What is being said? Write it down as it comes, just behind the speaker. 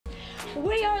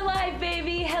We are live,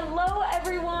 baby. Hello,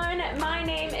 everyone. My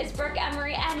name is Brooke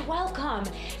Emery, and welcome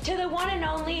to the one and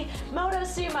only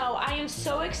Motosumo. I am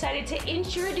so excited to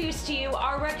introduce to you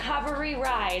our recovery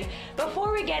ride.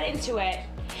 Before we get into it,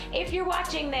 if you're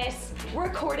watching this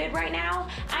recorded right now,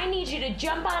 I need you to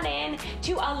jump on in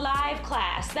to a live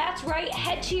class. That's right,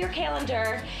 head to your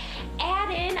calendar,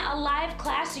 add in a live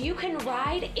class so you can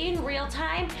ride in real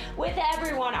time with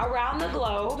everyone around the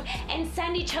globe and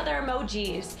send each other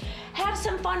emojis. Have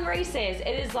some fun races.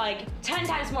 It is like 10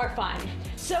 times more fun.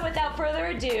 So without further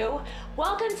ado,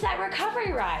 welcome to that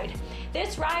recovery ride.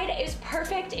 This ride is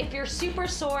perfect if you're super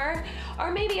sore,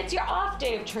 or maybe it's your off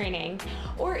day of training,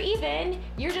 or even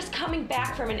you're just coming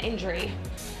back from an injury.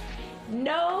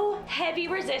 No heavy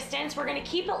resistance. We're gonna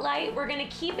keep it light. We're gonna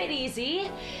keep it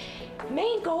easy.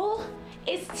 Main goal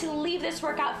is to leave this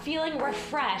workout feeling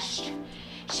refreshed,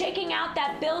 shaking out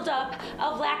that buildup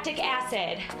of lactic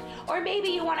acid, or maybe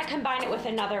you wanna combine it with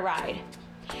another ride.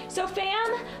 So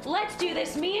fam, let's do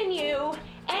this, me and you,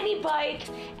 any bike,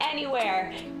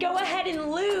 anywhere. Go ahead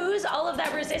and lose all of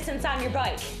that resistance on your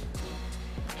bike.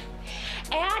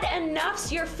 Add enough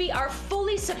so your feet are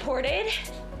fully supported.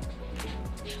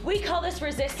 We call this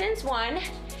resistance 1.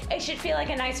 It should feel like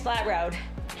a nice flat road.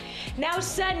 Now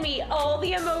send me all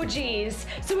the emojis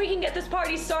so we can get this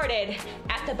party started.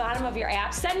 At the bottom of your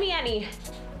app, send me any.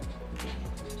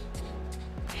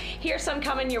 Here's some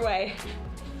coming your way.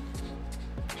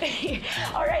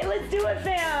 All right, let's do it,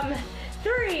 fam.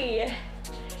 3,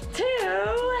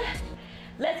 2,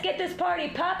 let's get this party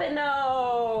poppin'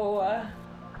 though.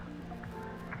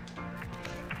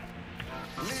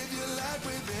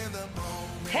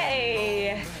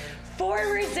 Hey,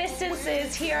 4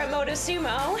 resistances here at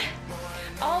Motosumo,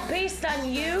 all based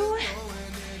on you,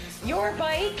 your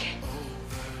bike,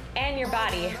 and your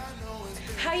body.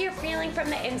 How you're feeling from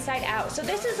the inside out. So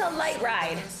this is a light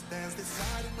ride.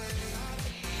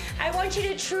 I want you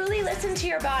to truly listen to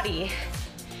your body.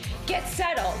 Get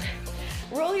settled.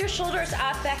 Roll your shoulders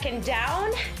up, back and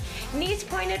down. Knees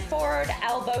pointed forward,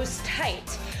 elbows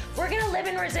tight. We're gonna live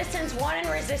in resistance 1 and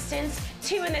resistance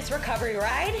 2 in this recovery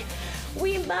ride.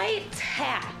 We might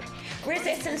tap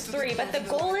resistance 3, but the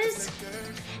goal is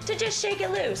to just shake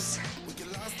it loose.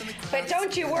 But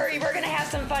don't you worry, we're gonna have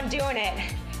some fun doing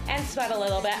it and sweat a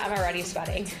little bit. I'm already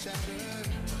sweating.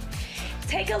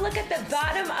 Take a look at the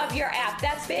bottom of your app.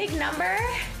 That big number,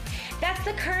 that's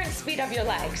the current speed of your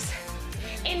legs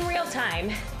in real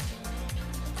time.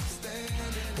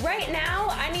 Right now,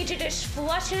 I need you to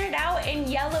flushing it out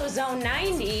in yellow zone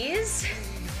 90s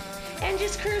and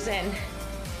just cruising.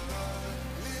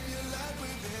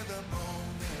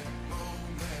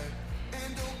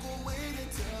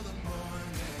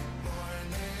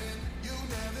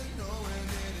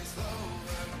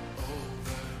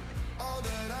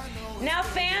 Now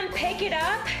fam, pick it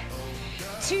up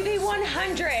to the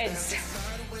 100s.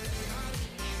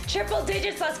 Triple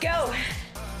digits, let's go.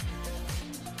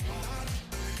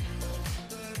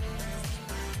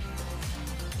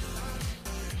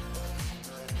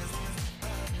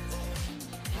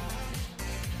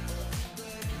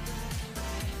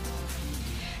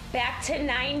 Back to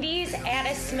 90s, add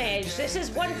a smidge. This is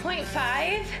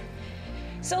 1.5,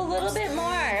 so a little bit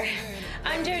more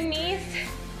underneath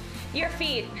your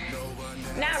feet.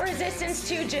 Not resistance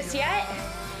 2 just yet.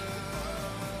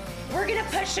 We're gonna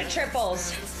push to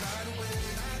triples.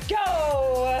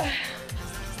 Go!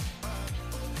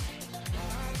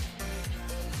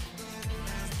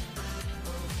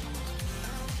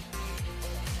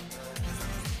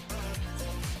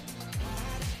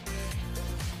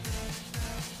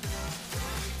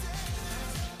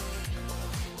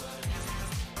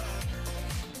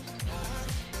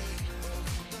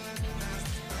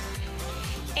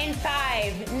 In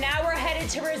 5, now we're headed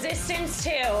to resistance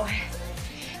 2.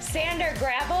 Sand or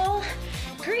gravel,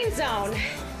 green zone.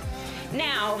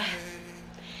 Now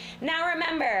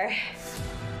remember,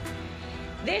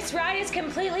 this ride is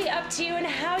completely up to you and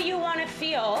how you want to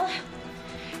feel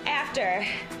after.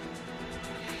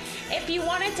 If you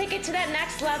want to take it to that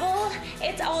next level,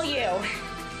 it's all you.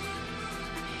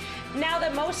 Now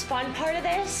the most fun part of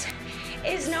this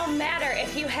is no matter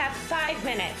if you have 5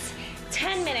 minutes,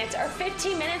 10 minutes, or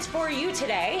 15 minutes for you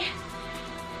today,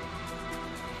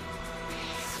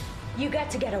 you got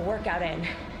to get a workout in.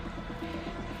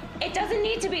 It doesn't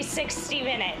need to be 60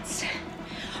 minutes.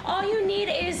 All you need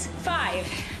is 5.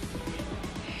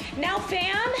 Now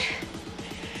fam,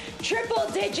 triple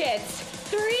digits.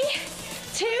 3,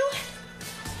 2,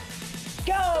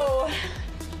 go.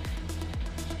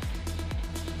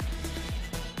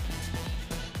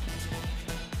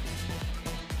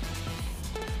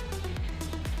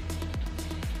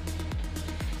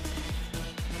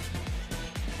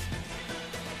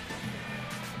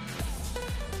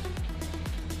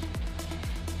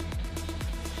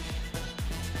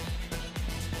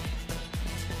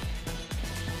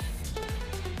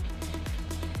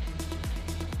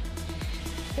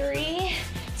 3,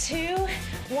 2,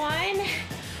 1.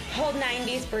 Hold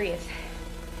 90s, breathe.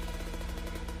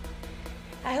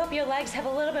 I hope your legs have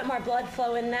a little bit more blood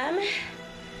flow in them.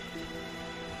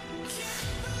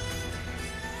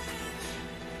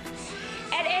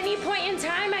 At any point in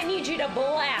time, I need you to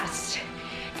blast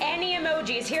any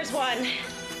emojis. Here's one.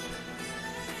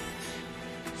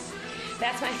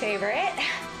 That's my favorite.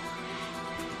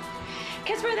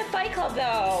 Because we're the Fight Club,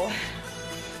 though.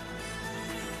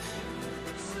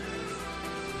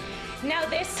 Now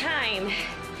this time,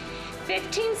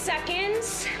 15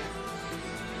 seconds,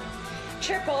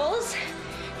 triples,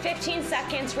 15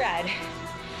 seconds red.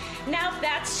 Now if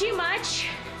that's too much,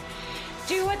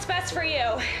 do what's best for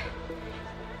you.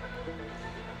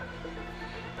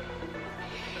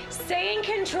 Stay in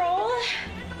control.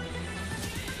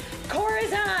 Core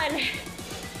is on.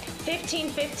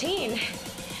 15, 15.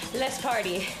 Let's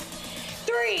party.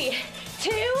 3,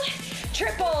 2,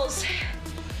 triples.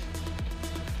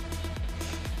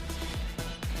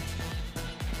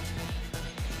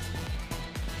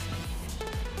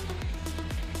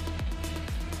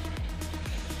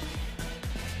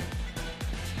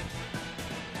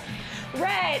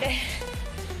 Red.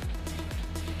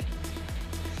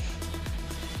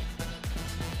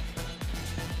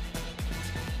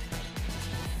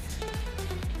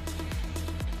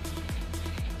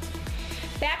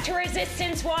 Back to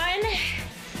resistance 1.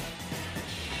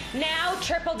 Now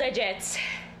triple digits.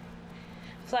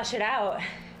 Flush it out.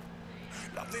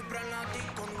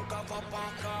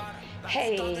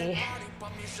 Hey.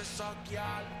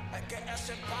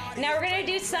 Now we're gonna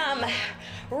do some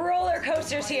roller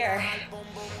coasters here.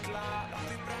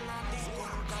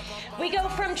 We go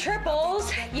from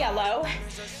triples, yellow,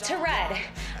 to red,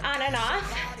 on and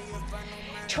off,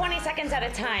 20 seconds at a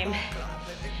time.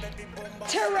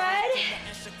 To red,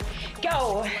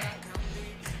 go.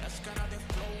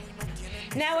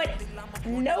 Now at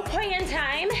no point in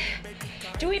time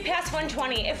do we pass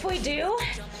 120. If we do,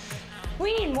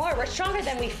 we need more. We're stronger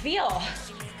than we feel.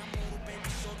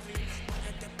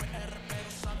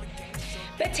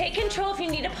 But take control. If you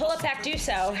need to pull it back, do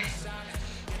so.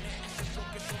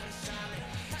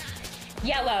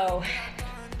 Yellow.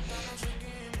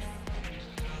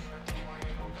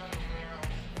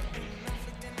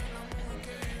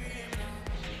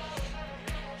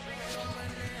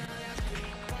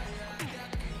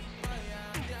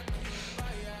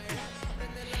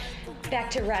 Back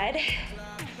to red.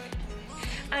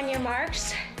 On your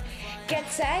marks, get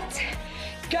set,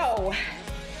 go.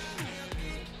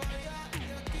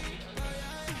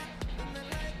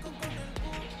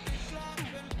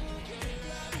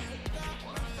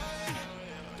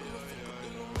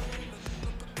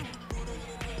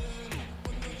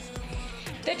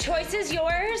 The choice is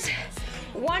yours,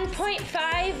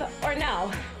 1.5 or no.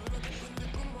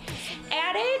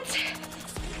 Add it,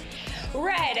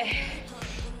 red.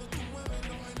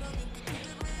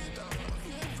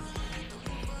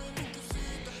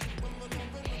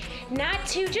 Not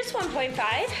 2, just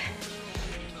 1.5.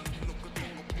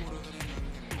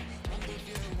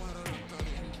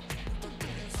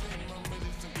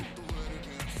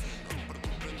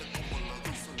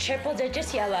 Triple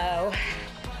digits yellow.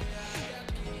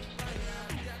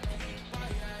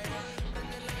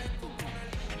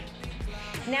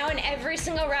 Now in every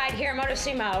single ride here at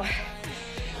Motosumo,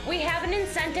 we have an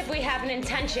incentive, we have an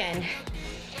intention.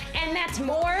 And that's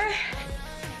more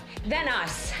than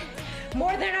us.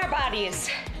 More than our bodies.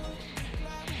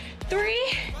 3,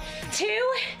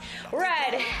 2,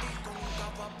 red.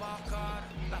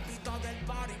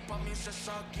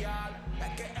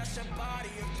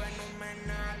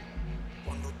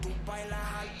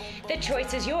 The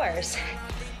choice is yours.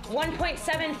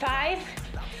 1.75,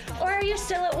 or are you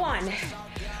still at 1?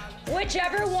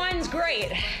 Whichever one's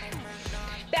great.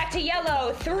 Back to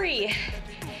yellow. 3,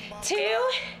 2,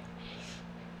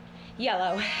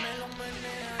 yellow.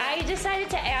 I decided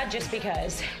to add just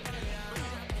because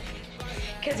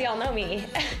y'all know me.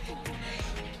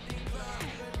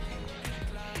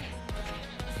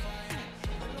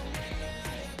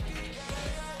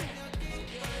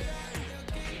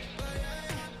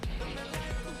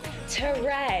 To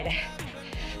red.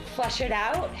 Flush it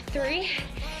out. 3,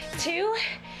 2,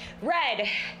 red.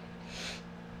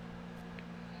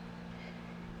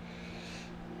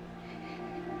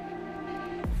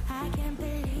 I can't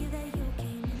believe that you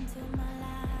came into my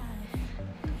life.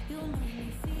 You made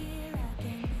me feel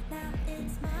again. Now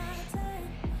it's my turn.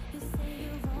 You say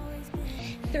you've always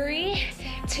been 3,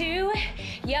 2,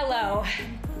 yellow.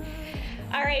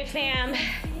 All right, fam.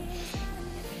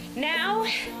 Now,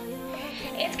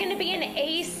 it's gonna be an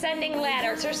ascending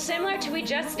ladder. So similar to we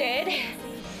just did,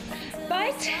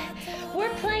 but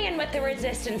we're playing with the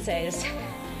resistances.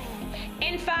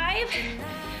 In 5,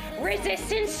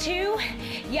 resistance to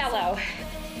yellow.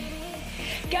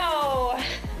 Go.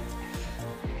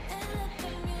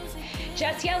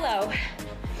 Just yellow.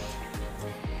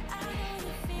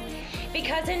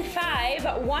 Because in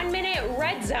 5, 1 minute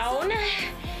red zone,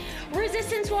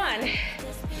 resistance 1.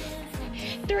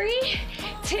 3,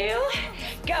 2,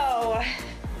 go.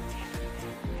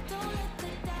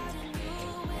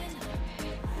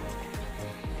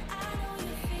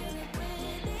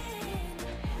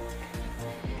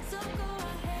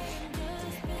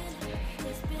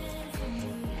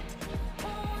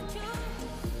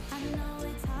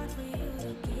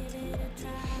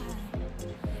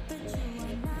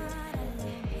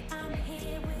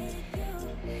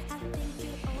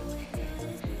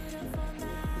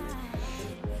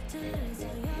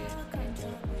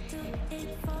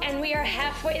 And we are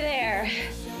halfway there.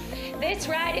 This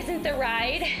ride isn't the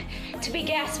ride to be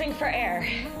gasping for air,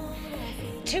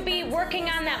 to be working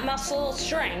on that muscle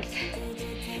strength.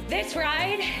 This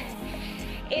ride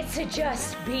is to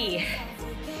just be.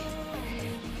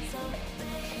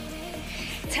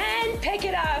 10, pick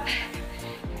it up.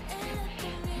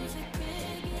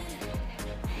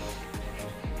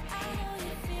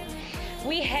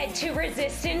 We head to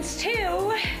resistance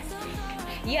 2,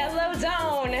 yellow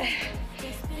zone.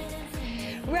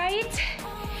 Right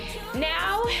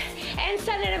now, and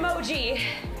send an emoji.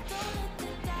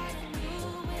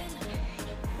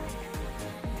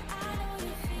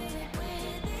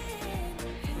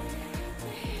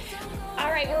 All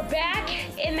right, we're back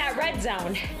in that red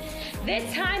zone.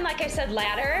 This time, like I said,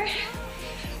 ladder,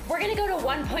 we're gonna go to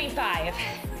 1.5.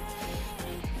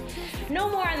 No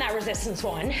more on that resistance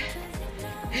 1.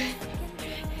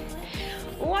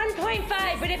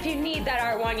 1.5, but if you need that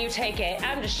R1, you take it.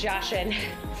 I'm just joshing.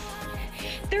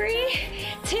 3,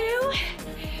 2,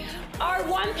 R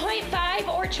 1.5,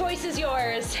 or choice is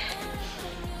yours.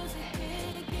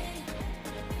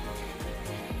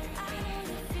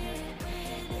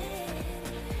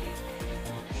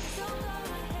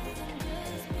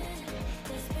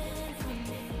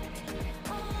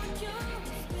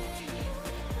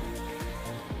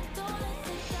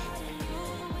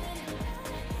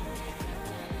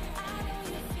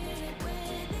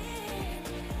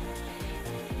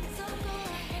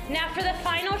 Now for the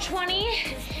final 20,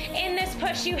 in this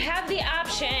push, you have the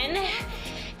option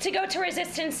to go to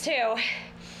resistance 2.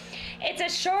 It's a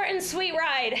short and sweet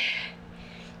ride.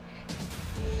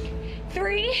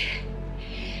 3,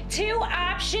 2,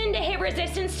 option to hit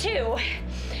resistance 2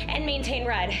 and maintain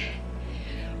red.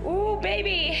 Ooh,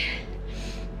 baby.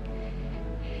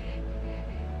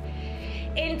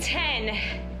 In 10,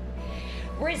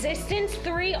 resistance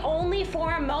 3 only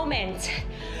for a moment.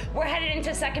 We're headed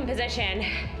into second position.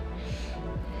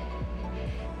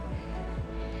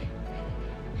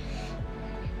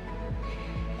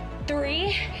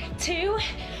 3, 2,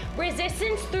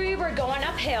 resistance 3, we're going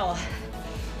uphill.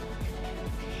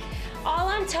 All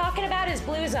I'm talking about is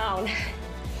blue zone.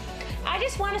 I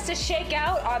just want us to shake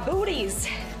out our booties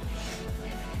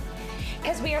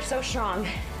because we are so strong.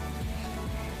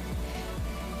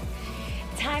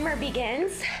 Timer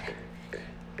begins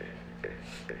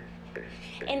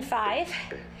in 5,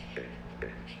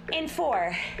 in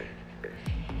 4,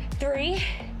 3,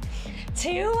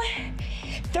 2,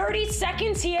 30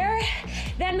 seconds here,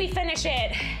 then we finish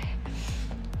it.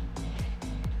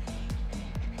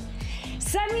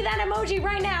 Send me that emoji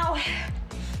right now.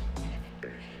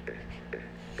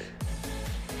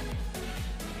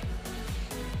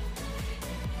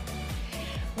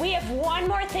 We have one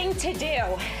more thing to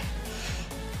do.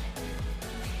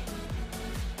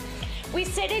 We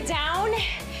sit it down,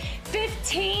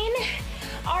 15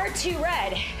 R2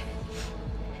 red,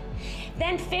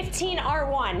 then 15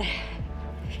 R1.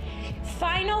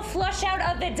 Final flush out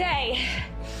of the day.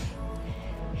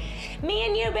 Me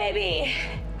and you, baby.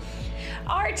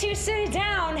 R2, sit it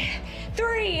down.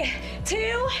 3,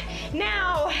 2,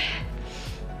 now.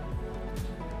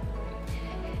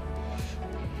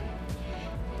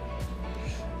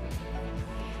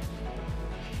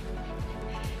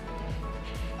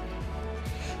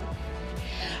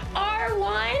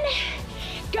 R1,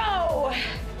 go.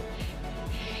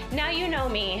 Now you know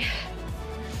me.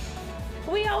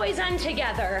 We always end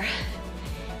together.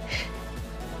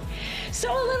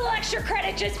 So a little extra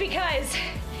credit just because.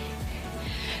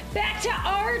 Back to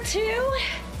R2.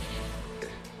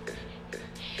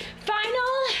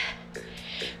 Final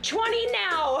 20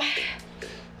 now.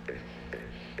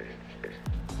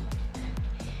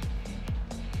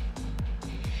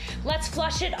 Let's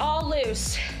flush it all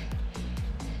loose.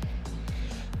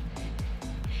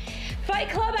 Fight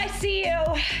Club, I see you.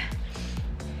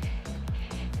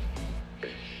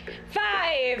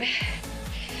 5,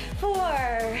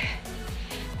 4,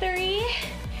 3,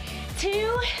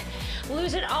 2,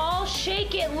 lose it all,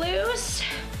 shake it loose.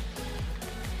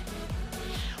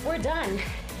 We're done.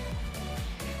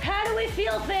 How do we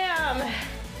feel, fam?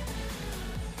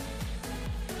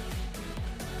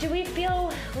 Do we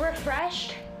feel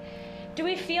refreshed? Do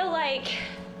we feel like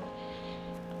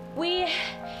we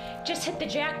just hit the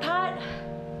jackpot?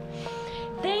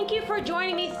 Thank you for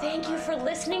joining me. Thank you for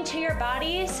listening to your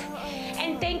bodies.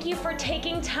 And thank you for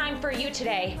taking time for you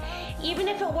today, even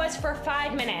if it was for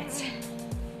 5 minutes.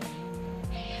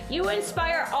 You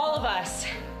inspire all of us.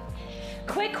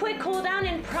 Quick cool down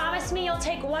and promise me you'll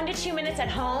take 1 to 2 minutes at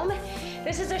home.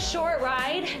 This is a short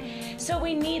ride, so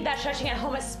we need that stretching at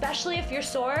home, especially if you're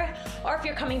sore or if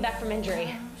you're coming back from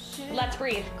injury. Let's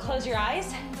breathe. Close your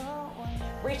eyes.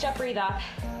 Reach up, breathe up.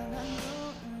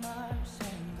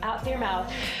 Out through your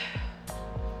mouth.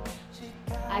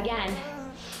 Again.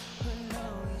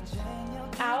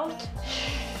 Out.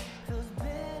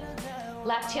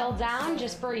 Left heel down,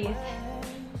 just breathe.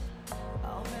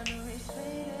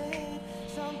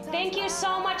 Thank you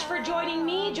so much for joining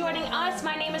me, joining us.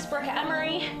 My name is Brooke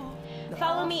Emery.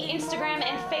 Follow me Instagram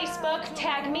and Facebook.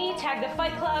 Tag me, tag the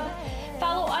Fight Club.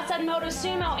 Follow us on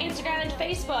Motosumo, Instagram and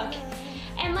Facebook.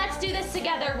 And let's do this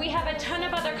together. We have a ton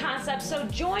of other concepts, so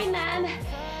join them,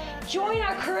 join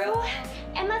our crew,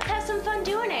 and let's have some fun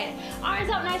doing it.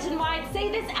 Arms out nice and wide. Say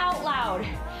this out loud.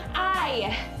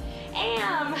 I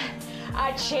am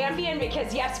a champion,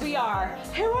 because yes, we are.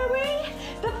 Who are we?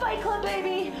 The Fight Club,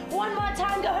 baby. One more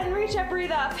time, go ahead and reach up,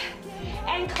 breathe up,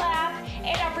 and clap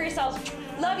it up for yourselves.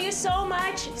 Love you so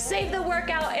much. Save the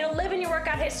workout. It'll live in your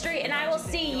workout history, and I will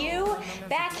see you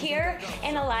back here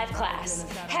in a live class.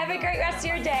 Have a great rest of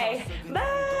your day. Bye.